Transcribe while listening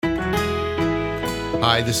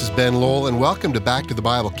Hi, this is Ben Lowell, and welcome to Back to the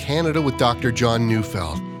Bible Canada with Dr. John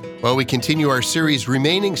Neufeld. Well, we continue our series,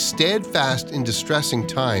 Remaining Steadfast in Distressing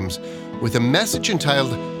Times, with a message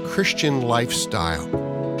entitled Christian Lifestyle.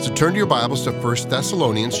 So turn to your Bibles to 1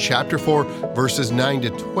 Thessalonians chapter 4, verses 9 to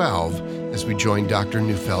 12, as we join Dr.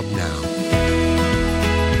 Neufeld now.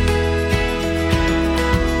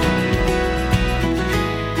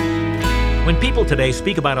 When people today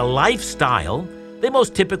speak about a lifestyle, they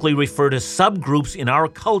most typically refer to subgroups in our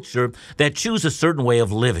culture that choose a certain way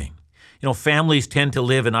of living. Families tend to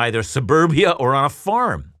live in either suburbia or on a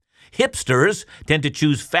farm. Hipsters tend to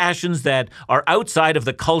choose fashions that are outside of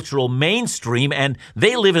the cultural mainstream, and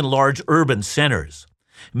they live in large urban centers.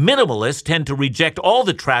 Minimalists tend to reject all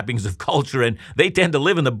the trappings of culture, and they tend to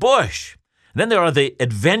live in the bush. And then there are the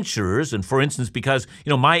adventurers, and for instance, because,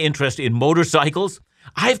 my interest in motorcycles,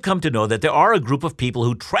 I've come to know that there are a group of people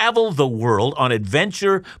who travel the world on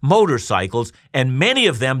adventure motorcycles, and many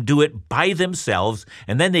of them do it by themselves,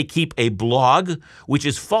 and then they keep a blog, which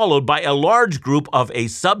is followed by a large group of a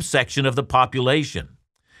subsection of the population.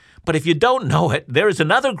 But if you don't know it, there is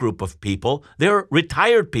another group of people. They're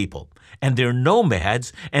retired people, and they're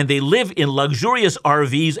nomads, and they live in luxurious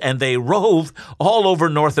RVs, and they rove all over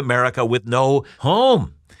North America with no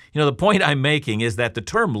home. The point I'm making is that the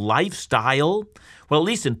term lifestyle, well, at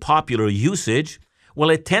least in popular usage,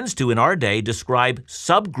 it tends to, in our day, describe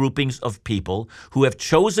subgroupings of people who have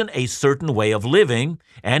chosen a certain way of living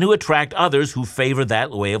and who attract others who favor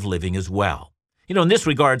that way of living as well. In this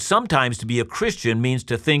regard, sometimes to be a Christian means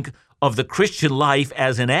to think of the Christian life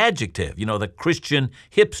as an adjective, the Christian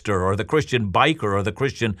hipster or the Christian biker or the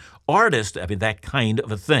Christian artist, that kind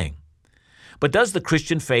of a thing. But does the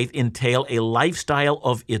Christian faith entail a lifestyle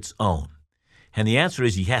of its own? And the answer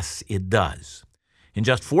is yes, it does. In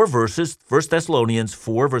just 4 verses, 1 Thessalonians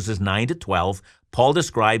 4, verses 9 to 12, Paul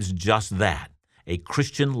describes just that, a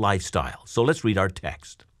Christian lifestyle. So let's read our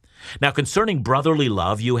text. Now, concerning brotherly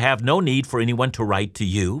love, you have no need for anyone to write to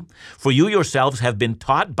you, for you yourselves have been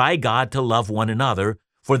taught by God to love one another,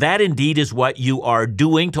 for that indeed is what you are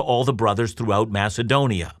doing to all the brothers throughout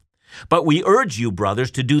Macedonia. But we urge you,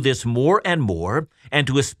 brothers, to do this more and more, and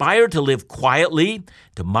to aspire to live quietly,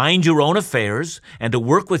 to mind your own affairs, and to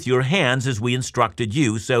work with your hands as we instructed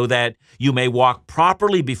you, so that you may walk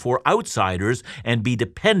properly before outsiders and be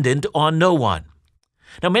dependent on no one.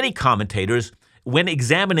 Now, many commentators, when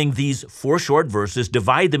examining these 4 short verses,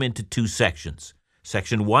 divide them into 2 sections.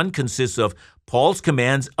 Section 1 consists of Paul's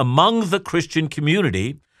commands among the Christian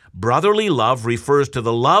community. Brotherly love refers to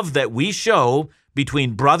the love that we show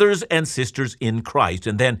between brothers and sisters in Christ.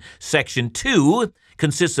 And then section 2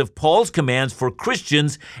 consists of Paul's commands for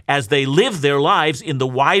Christians as they live their lives in the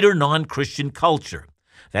wider non-Christian culture.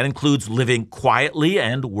 That includes living quietly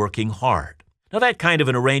and working hard. Now, that kind of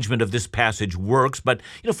an arrangement of this passage works, but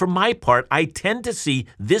for my part, I tend to see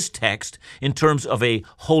this text in terms of a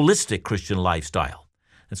holistic Christian lifestyle.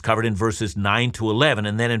 It's covered in verses 9 to 11,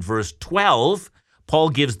 and then in verse 12, Paul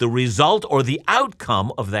gives the result or the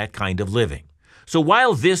outcome of that kind of living. So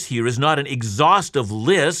while this here is not an exhaustive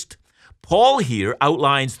list, Paul here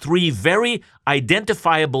outlines 3 very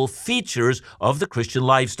identifiable features of the Christian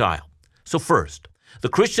lifestyle. So first, the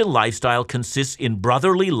Christian lifestyle consists in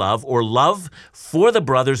brotherly love or love for the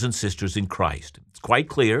brothers and sisters in Christ. It's quite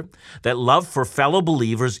clear that love for fellow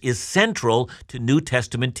believers is central to New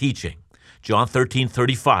Testament teaching. John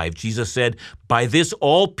 13:35, Jesus said, "By this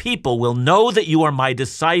all people will know that you are my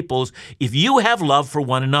disciples if you have love for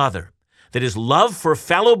one another." That is, love for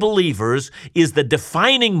fellow believers is the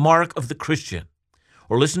defining mark of the Christian.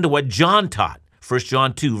 Or listen to what John taught, 1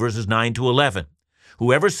 John 2, verses 9 to 11.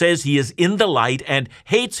 Whoever says he is in the light and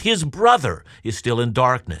hates his brother is still in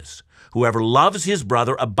darkness. Whoever loves his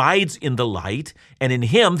brother abides in the light, and in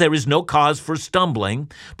him there is no cause for stumbling.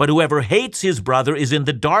 But whoever hates his brother is in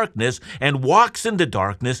the darkness and walks in the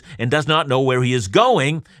darkness and does not know where he is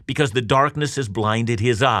going, because the darkness has blinded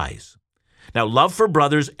his eyes. Now, love for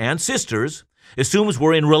brothers and sisters assumes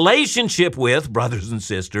we're in relationship with brothers and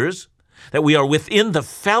sisters, that we are within the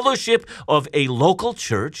fellowship of a local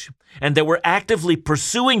church, and that we're actively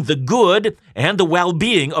pursuing the good and the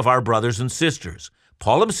well-being of our brothers and sisters.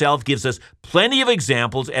 Paul himself gives us plenty of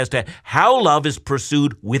examples as to how love is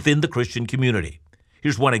pursued within the Christian community.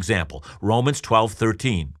 Here's one example, Romans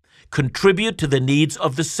 12:13. Contribute to the needs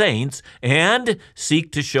of the saints and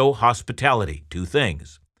seek to show hospitality. 2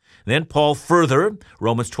 things. Then Paul further,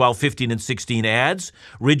 Romans 12:15 and 16 adds,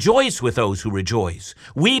 rejoice with those who rejoice,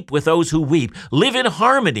 weep with those who weep, live in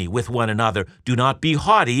harmony with one another, do not be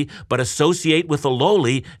haughty, but associate with the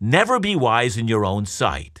lowly, never be wise in your own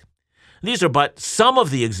sight. These are but some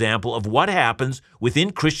of the example of what happens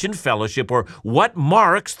within Christian fellowship or what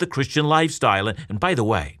marks the Christian lifestyle. And by the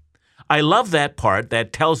way, I love that part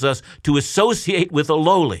that tells us to associate with the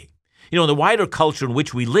lowly. In the wider culture in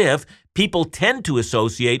which we live, people tend to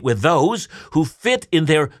associate with those who fit in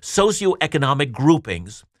their socioeconomic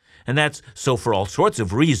groupings. And that's so for all sorts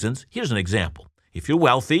of reasons. Here's an example. If you're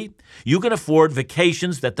wealthy, you can afford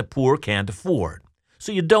vacations that the poor can't afford.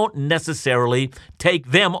 So you don't necessarily take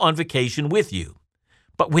them on vacation with you.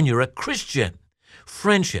 But when you're a Christian,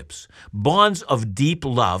 friendships, bonds of deep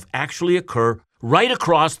love actually occur right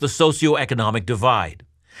across the socioeconomic divide.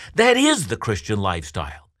 That is the Christian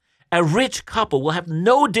lifestyle. A rich couple will have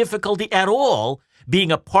no difficulty at all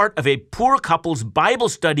being a part of a poor couple's Bible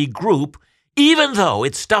study group, even though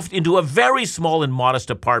it's stuffed into a very small and modest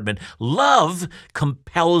apartment. Love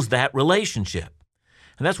compels that relationship.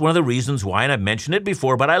 And that's one of the reasons why, and I've mentioned it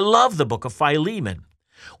before, but I love the book of Philemon.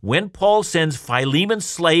 When Paul sends Philemon's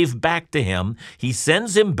slave back to him, he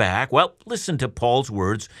sends him back, well, listen to Paul's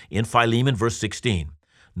words in Philemon verse 16.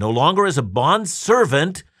 No longer as a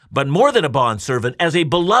bondservant, but more than a bondservant, as a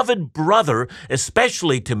beloved brother,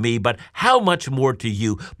 especially to me, but how much more to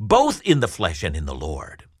you, both in the flesh and in the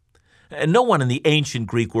Lord. And no one in the ancient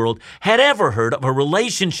Greek world had ever heard of a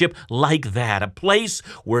relationship like that, a place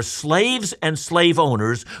where slaves and slave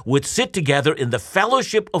owners would sit together in the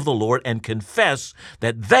fellowship of the Lord and confess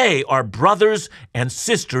that they are brothers and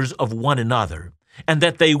sisters of one another, and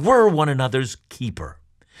that they were one another's keeper.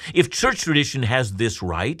 If church tradition has this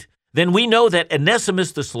right, then we know that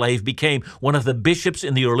Onesimus the slave became one of the bishops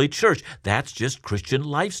in the early church. That's just Christian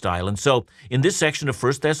lifestyle. And so in this section of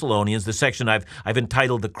 1 Thessalonians, the section I've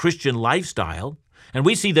entitled The Christian Lifestyle, and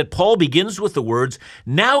we see that Paul begins with the words,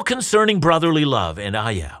 now concerning brotherly love. And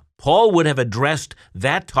Paul would have addressed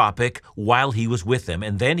that topic while he was with them.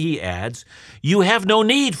 And then he adds, you have no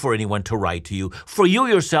need for anyone to write to you, for you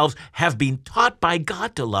yourselves have been taught by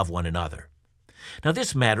God to love one another. Now,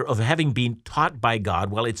 this matter of having been taught by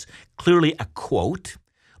God, well, it's clearly a quote.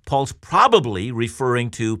 Paul's probably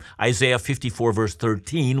referring to Isaiah 54, verse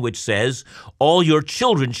 13, which says, all your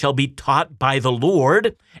children shall be taught by the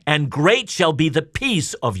Lord, and great shall be the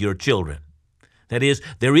peace of your children. That is,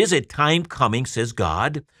 there is a time coming, says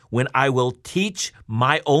God, when I will teach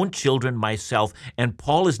my own children myself. And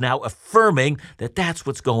Paul is now affirming that that's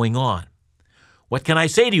what's going on. What can I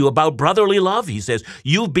say to you about brotherly love? He says,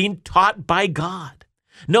 you've been taught by God.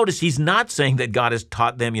 Notice he's not saying that God has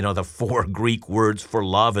taught them, the 4 Greek words for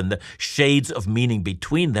love and the shades of meaning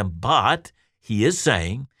between them, but he is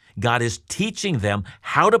saying God is teaching them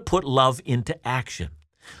how to put love into action.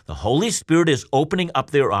 The Holy Spirit is opening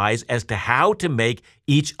up their eyes as to how to make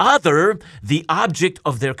each other the object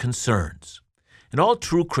of their concerns. And all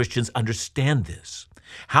true Christians understand this.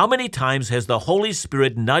 How many times has the Holy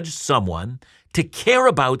Spirit nudged someone to care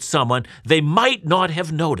about someone they might not have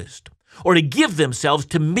noticed, or to give themselves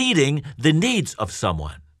to meeting the needs of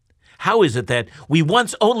someone? How is it that we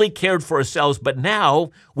once only cared for ourselves, but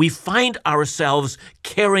now we find ourselves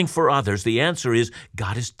caring for others? The answer is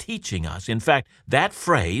God is teaching us. In fact, that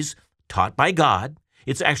phrase, taught by God,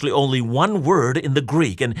 it's actually only one word in the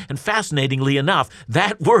Greek. And fascinatingly enough,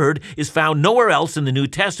 that word is found nowhere else in the New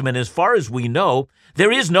Testament. As far as we know,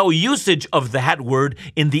 there is no usage of that word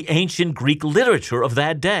in the ancient Greek literature of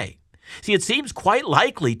that day. See, it seems quite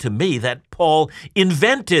likely to me that Paul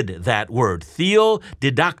invented that word,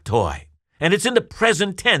 theodidaktoi. And it's in the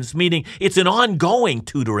present tense, meaning it's an ongoing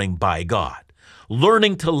tutoring by God.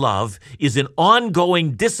 Learning to love is an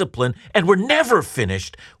ongoing discipline, and we're never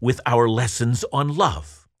finished with our lessons on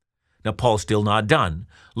love. Now, Paul's still not done.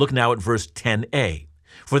 Look now at verse 10a.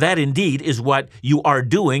 For that indeed is what you are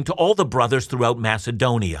doing to all the brothers throughout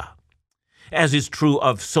Macedonia. As is true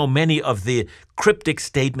of so many of the cryptic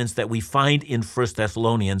statements that we find in 1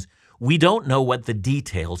 Thessalonians, we don't know what the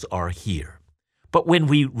details are here. But when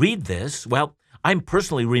we read this, well, I'm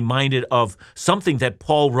personally reminded of something that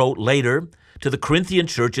Paul wrote later to the Corinthian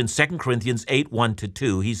church in 2 Corinthians 8,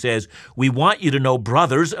 1-2. He says, we want you to know,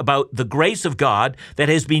 brothers, about the grace of God that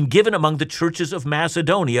has been given among the churches of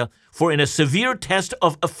Macedonia, for in a severe test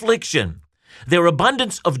of affliction, their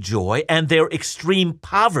abundance of joy and their extreme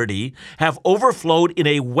poverty have overflowed in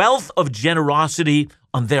a wealth of generosity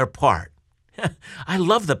on their part. I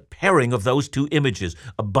love the pairing of those two images,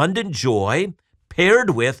 abundant joy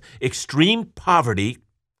paired with extreme poverty,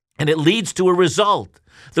 and it leads to a result.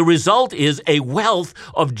 The result is a wealth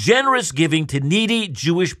of generous giving to needy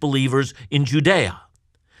Jewish believers in Judea.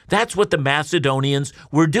 That's what the Macedonians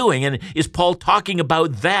were doing. And is Paul talking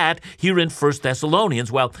about that here in 1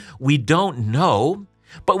 Thessalonians? Well, we don't know,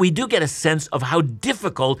 but we do get a sense of how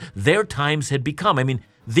difficult their times had become. I mean,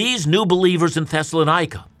 These new believers in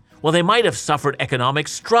Thessalonica, well, they might have suffered economic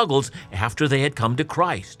struggles after they had come to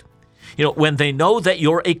Christ. When they know that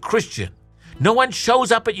you're a Christian, no one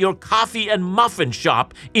shows up at your coffee and muffin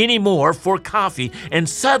shop anymore for coffee, and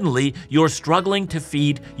suddenly you're struggling to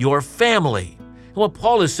feed your family. Well,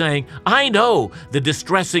 Paul is saying, I know the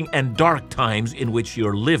distressing and dark times in which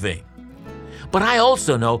you're living. But I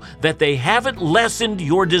also know that they haven't lessened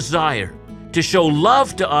your desire to show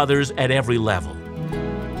love to others at every level.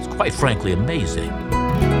 It's quite frankly amazing.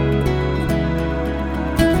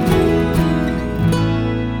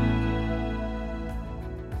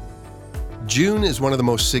 June is one of the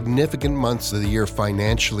most significant months of the year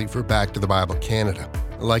financially for Back to the Bible Canada.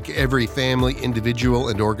 Like every family, individual,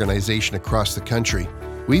 and organization across the country,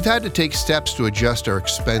 we've had to take steps to adjust our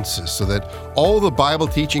expenses so that all the Bible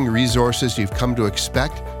teaching resources you've come to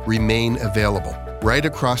expect remain available right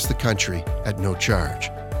across the country at no charge.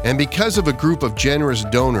 And because of a group of generous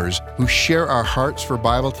donors who share our hearts for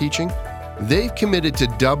Bible teaching, they've committed to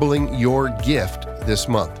doubling your gift this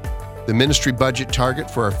month. The ministry budget target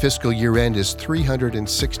for our fiscal year end is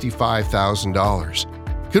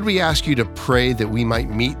 $365,000. Could we ask you to pray that we might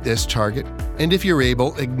meet this target? And if you're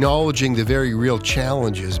able, acknowledging the very real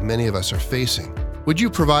challenges many of us are facing, would you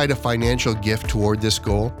provide a financial gift toward this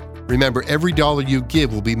goal? Remember, every dollar you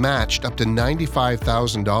give will be matched up to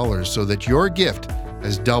 $95,000 so that your gift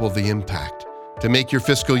has double the impact. To make your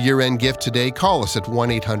fiscal year-end gift today, call us at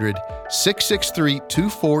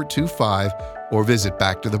 1-800-663-2425 or visit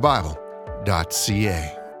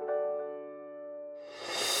backtothebible.ca.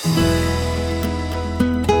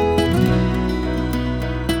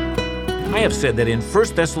 I have said that in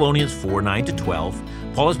 1 Thessalonians 4,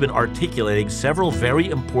 9-12, Paul has been articulating several very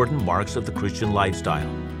important marks of the Christian lifestyle.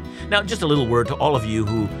 Now, just a little word to all of you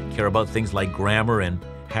who care about things like grammar and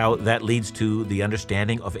how that leads to the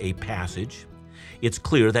understanding of a passage. It's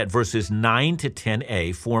clear that verses 9 to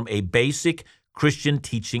 10a form a basic Christian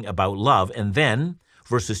teaching about love, and then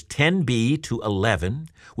verses 10b to 11,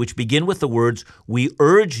 which begin with the words, "We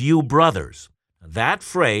urge you, brothers." That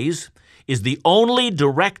phrase is the only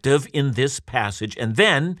directive in this passage, and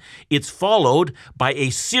then it's followed by a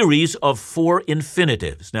series of 4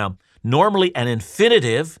 infinitives. Now, normally an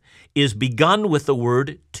infinitive is begun with the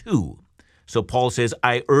word to. So Paul says,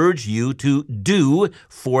 I urge you to do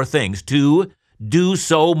 4 things. To do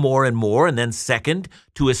so more and more, and then second,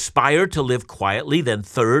 to aspire to live quietly, then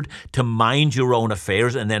third, to mind your own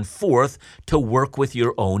affairs, and then fourth, to work with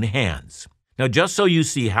your own hands. Now, just so you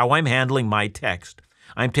see how I'm handling my text,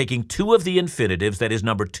 I'm taking 2 of the infinitives, that is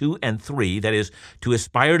number 2 and 3, that is to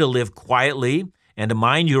aspire to live quietly and to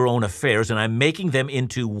mind your own affairs, and I'm making them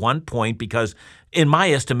into one point because, in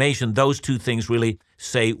my estimation, those 2 things really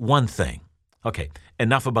say one thing. Okay,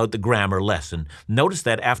 enough about the grammar lesson. Notice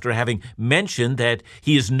that after having mentioned that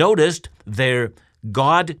he has noticed their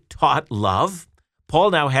God-taught love,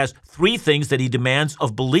 Paul now has 3 things that he demands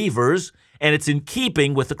of believers, and it's in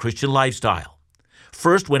keeping with the Christian lifestyle.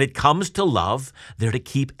 First, when it comes to love, they're to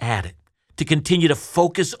keep at it, to continue to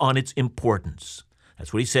focus on its importance.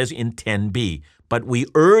 That's what he says in 10b. But we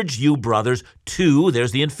urge you, brothers, to,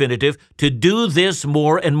 there's the infinitive, to do this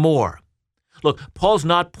more and more. Look, Paul's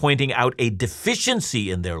not pointing out a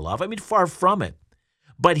deficiency in their love. I mean, far from it.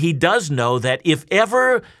 But he does know that if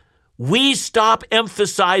ever we stop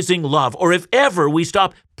emphasizing love, or if ever we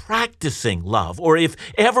stop practicing love, or if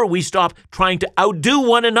ever we stop trying to outdo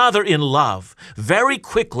one another in love, very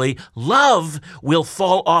quickly, love will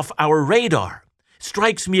fall off our radar.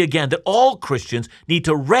 Strikes me again that all Christians need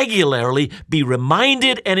to regularly be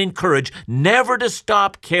reminded and encouraged never to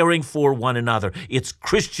stop caring for one another. It's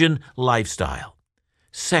Christian lifestyle.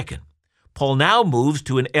 Second, Paul now moves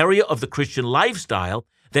to an area of the Christian lifestyle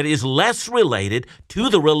that is less related to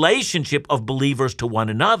the relationship of believers to one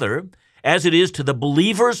another as it is to the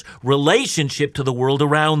believer's relationship to the world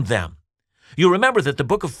around them. You remember that the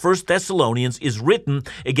book of 1 Thessalonians is written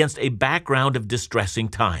against a background of distressing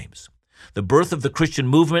times. The birth of the Christian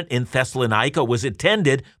movement in Thessalonica was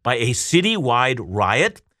attended by a citywide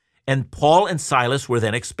riot, and Paul and Silas were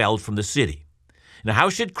then expelled from the city. Now, how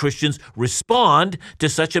should Christians respond to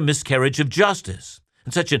such a miscarriage of justice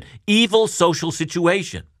and such an evil social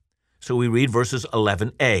situation? So we read verses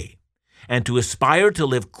 11a, and to aspire to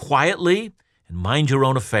live quietly and mind your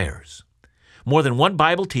own affairs. More than one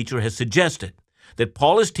Bible teacher has suggested that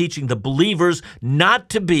Paul is teaching the believers not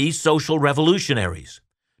to be social revolutionaries.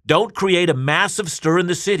 Don't create a massive stir in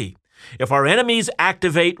the city. If our enemies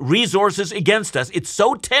activate resources against us, it's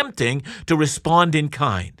so tempting to respond in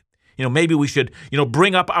kind. Maybe we should,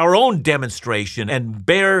 bring up our own demonstration and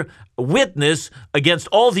bear witness against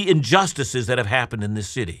all the injustices that have happened in this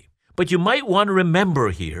city. But you might want to remember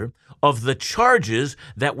here of the charges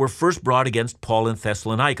that were first brought against Paul in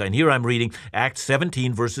Thessalonica. And here I'm reading Acts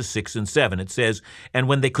 17, verses 6 and 7. It says, "And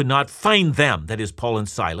when they could not find them," that is Paul and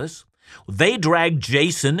Silas, "they dragged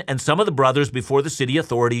Jason and some of the brothers before the city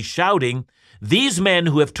authorities, shouting, 'These men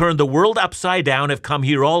who have turned the world upside down have come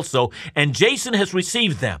here also, and Jason has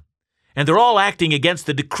received them. And they're all acting against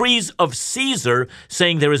the decrees of Caesar,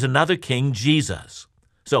 saying there is another king, Jesus.'"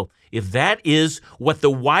 So if that is what the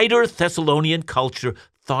wider Thessalonian culture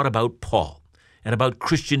thought about Paul and about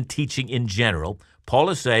Christian teaching in general, Paul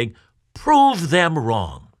is saying, prove them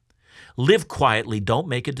wrong. Live quietly, don't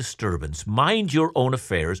make a disturbance. Mind your own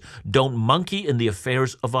affairs. Don't monkey in the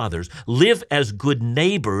affairs of others. Live as good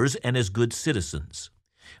neighbors and as good citizens.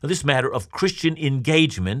 Now, this matter of Christian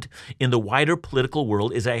engagement in the wider political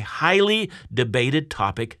world is a highly debated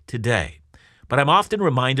topic today. But I'm often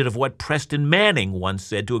reminded of what Preston Manning once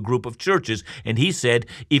said to a group of churches, and he said,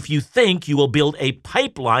 "If you think you will build a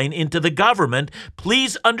pipeline into the government,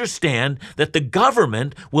 please understand that the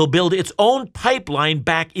government will build its own pipeline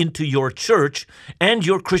back into your church and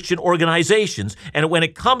your Christian organizations. And when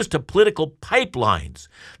it comes to political pipelines,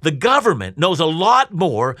 the government knows a lot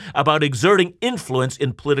more about exerting influence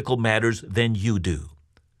in political matters than you do."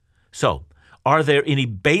 So, are there any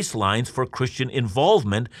baselines for Christian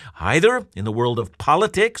involvement, either in the world of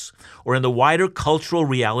politics or in the wider cultural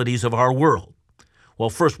realities of our world?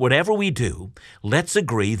 Well, first, whatever we do, let's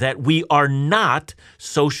agree that we are not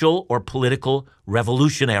social or political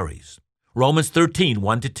revolutionaries. Romans 13,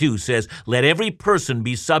 1-2 says, "Let every person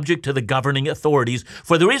be subject to the governing authorities,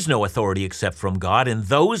 for there is no authority except from God, and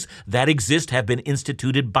those that exist have been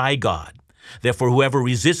instituted by God. Therefore, whoever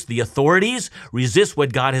resists the authorities resists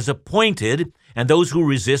what God has appointed, and those who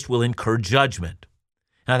resist will incur judgment."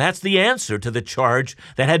 Now, that's the answer to the charge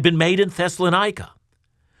that had been made in Thessalonica.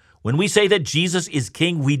 When we say that Jesus is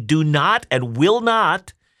king, we do not and will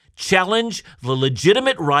not challenge the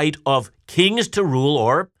legitimate right of kings to rule,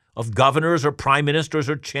 or of governors or prime ministers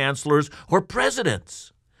or chancellors or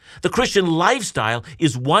presidents. The Christian lifestyle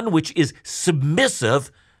is one which is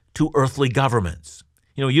submissive to earthly governments.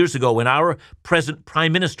 Years ago, when our present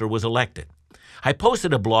prime minister was elected, I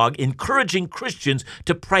posted a blog encouraging Christians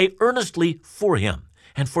to pray earnestly for him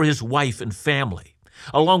and for his wife and family,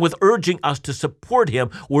 along with urging us to support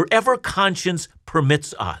him wherever conscience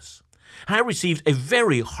permits us. I received a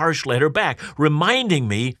very harsh letter back reminding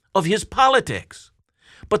me of his politics.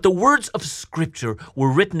 But the words of Scripture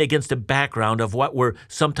were written against a background of what were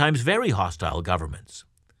sometimes very hostile governments.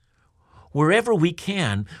 Wherever we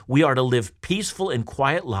can, we are to live peaceful and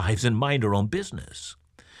quiet lives and mind our own business.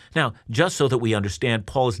 Now, just so that we understand,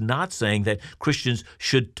 Paul is not saying that Christians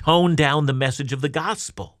should tone down the message of the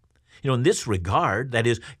gospel. In this regard, that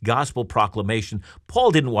is, gospel proclamation,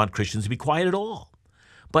 Paul didn't want Christians to be quiet at all.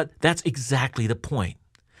 But that's exactly the point.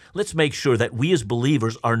 Let's make sure that we as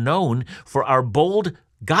believers are known for our bold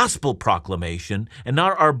gospel proclamation and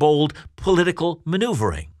not our bold political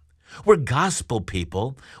maneuvering. We're gospel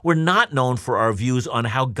people. We're not known for our views on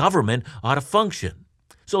how government ought to function.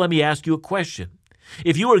 So let me ask you a question.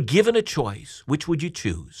 If you were given a choice, which would you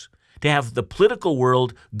choose? To have the political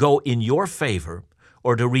world go in your favor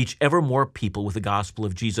or to reach ever more people with the gospel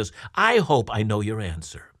of Jesus? I hope I know your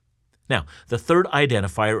answer. Now, the third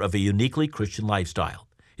identifier of a uniquely Christian lifestyle.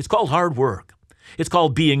 It's called hard work. It's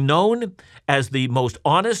called being known as the most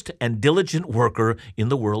honest and diligent worker in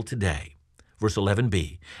the world today. Verse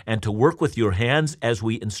 11b, "And to work with your hands as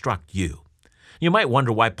we instruct you." You might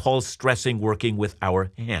wonder why Paul's stressing working with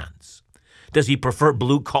our hands. Does he prefer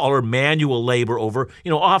blue-collar manual labor over,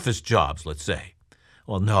 office jobs, let's say?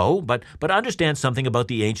 Well, no, but understand something about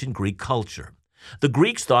the ancient Greek culture. The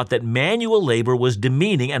Greeks thought that manual labor was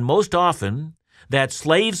demeaning, and most often that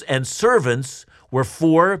slaves and servants were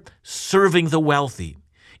for serving the wealthy.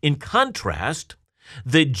 In contrast,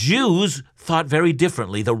 the Jews thought very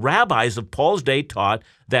differently. The rabbis of Paul's day taught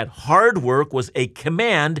that hard work was a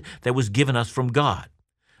command that was given us from God.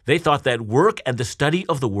 They thought that work and the study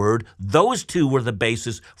of the Word, those two were the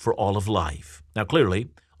basis for all of life. Now, clearly,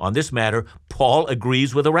 on this matter, Paul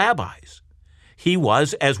agrees with the rabbis. He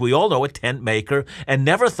was, as we all know, a tent maker and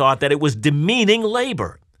never thought that it was demeaning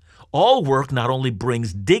labor. All work not only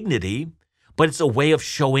brings dignity, but it's a way of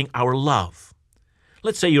showing our love.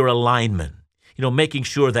 Let's say you're a lineman, making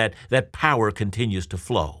sure that power continues to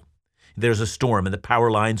flow. There's a storm and the power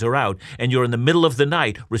lines are out, and you're in the middle of the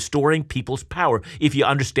night restoring people's power. If you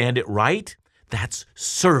understand it right, that's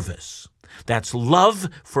service. That's love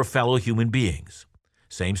for fellow human beings.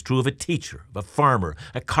 Same's true of a teacher, of a farmer,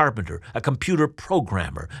 a carpenter, a computer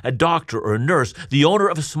programmer, a doctor or a nurse, the owner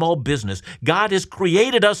of a small business. God has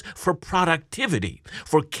created us for productivity,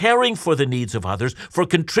 for caring for the needs of others, for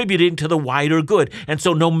contributing to the wider good. And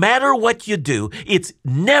so no matter what you do, it's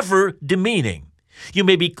never demeaning. You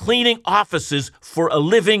may be cleaning offices for a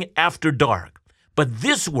living after dark. But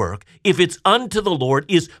this work, if it's unto the Lord,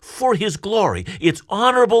 is for His glory. It's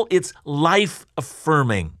honorable, it's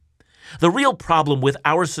life-affirming. The real problem with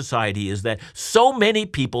our society is that so many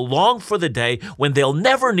people long for the day when they'll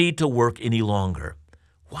never need to work any longer.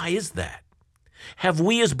 Why is that? Have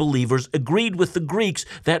we as believers agreed with the Greeks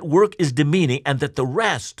that work is demeaning and that the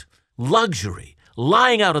rest, luxury,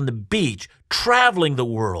 lying out on the beach, traveling the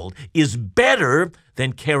world, is better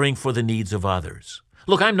than caring for the needs of others?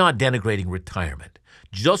 Look, I'm not denigrating retirement,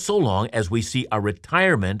 just so long as we see our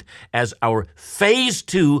retirement as our phase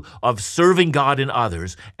 2 of serving God and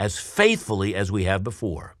others as faithfully as we have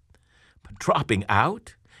before. But dropping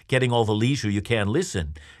out, getting all the leisure you can,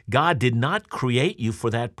 listen, God did not create you for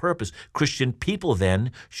that purpose. Christian people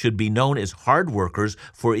then should be known as hard workers,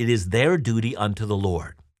 for it is their duty unto the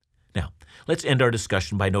Lord. Now, let's end our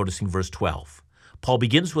discussion by noticing verse 12. Paul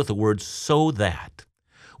begins with the words, so that.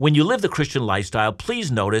 When you live the Christian lifestyle,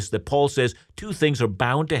 please notice that Paul says 2 things are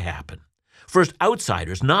bound to happen. First,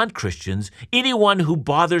 outsiders, non-Christians, anyone who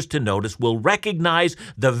bothers to notice will recognize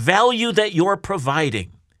the value that you're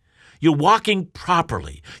providing. You're walking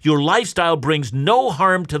properly. Your lifestyle brings no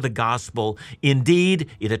harm to the gospel. Indeed,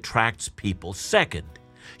 it attracts people. Second,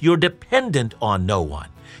 you're dependent on no one.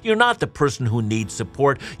 You're not the person who needs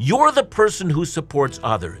support. You're the person who supports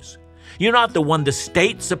others. You're not the one the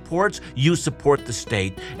state supports, you support the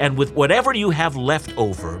state. And with whatever you have left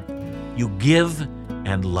over, you give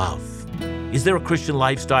and love. Is there a Christian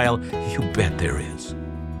lifestyle? You bet there is.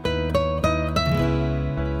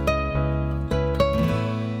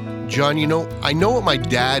 John, I know what my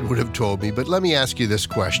dad would have told me, but let me ask you this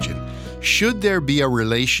question. Should there be a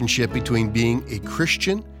relationship between being a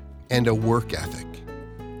Christian and a work ethic?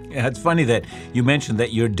 Yeah, it's funny that you mentioned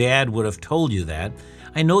that your dad would have told you that.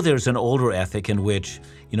 I know there's an older ethic in which,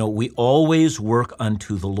 we always work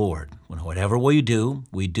unto the Lord. Whatever we do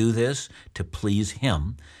this to please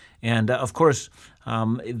Him. And of course,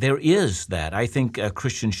 there is that. I think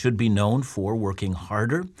Christians should be known for working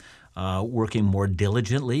harder, working more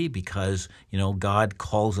diligently because, God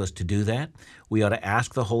calls us to do that. We ought to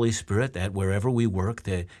ask the Holy Spirit that wherever we work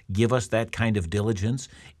to give us that kind of diligence.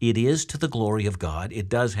 It is to the glory of God. It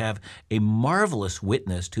does have a marvelous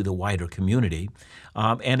witness to the wider community,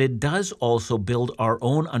 and it does also build our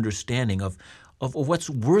own understanding of what's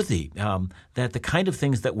worthy, that the kind of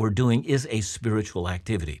things that we're doing is a spiritual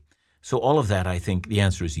activity. So all of that, I think the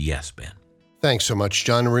answer is yes, Ben. Thanks so much,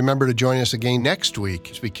 John. And remember to join us again next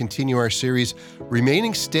week as we continue our series,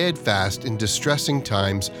 Remaining Steadfast in Distressing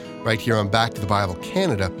Times, right here on Back to the Bible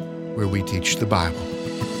Canada, where we teach the Bible.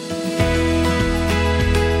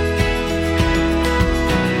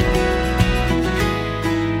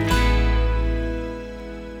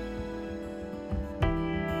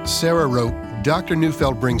 Sarah wrote, Dr.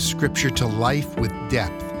 Neufeld brings Scripture to life with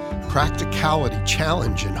depth, practicality,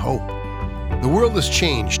 challenge, and hope. The world has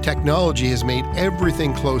changed. Technology has made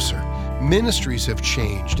everything closer. Ministries have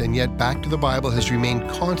changed, and yet Back to the Bible has remained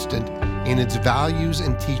constant in its values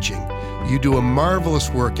and teaching. You do a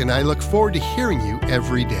marvelous work, and I look forward to hearing you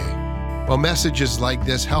every day. Well, messages like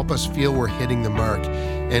this help us feel we're hitting the mark.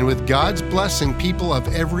 And with God's blessing, people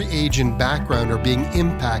of every age and background are being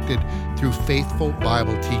impacted through faithful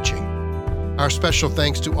Bible teaching. Our special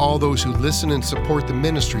thanks to all those who listen and support the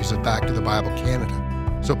ministries of Back to the Bible Canada.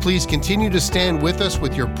 So please continue to stand with us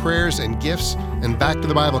with your prayers and gifts, and Back to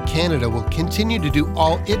the Bible Canada will continue to do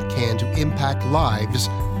all it can to impact lives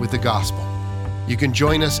with the gospel. You can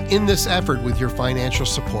join us in this effort with your financial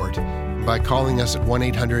support by calling us at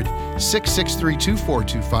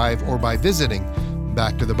 1-800-663-2425 or by visiting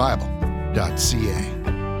backtothebible.ca.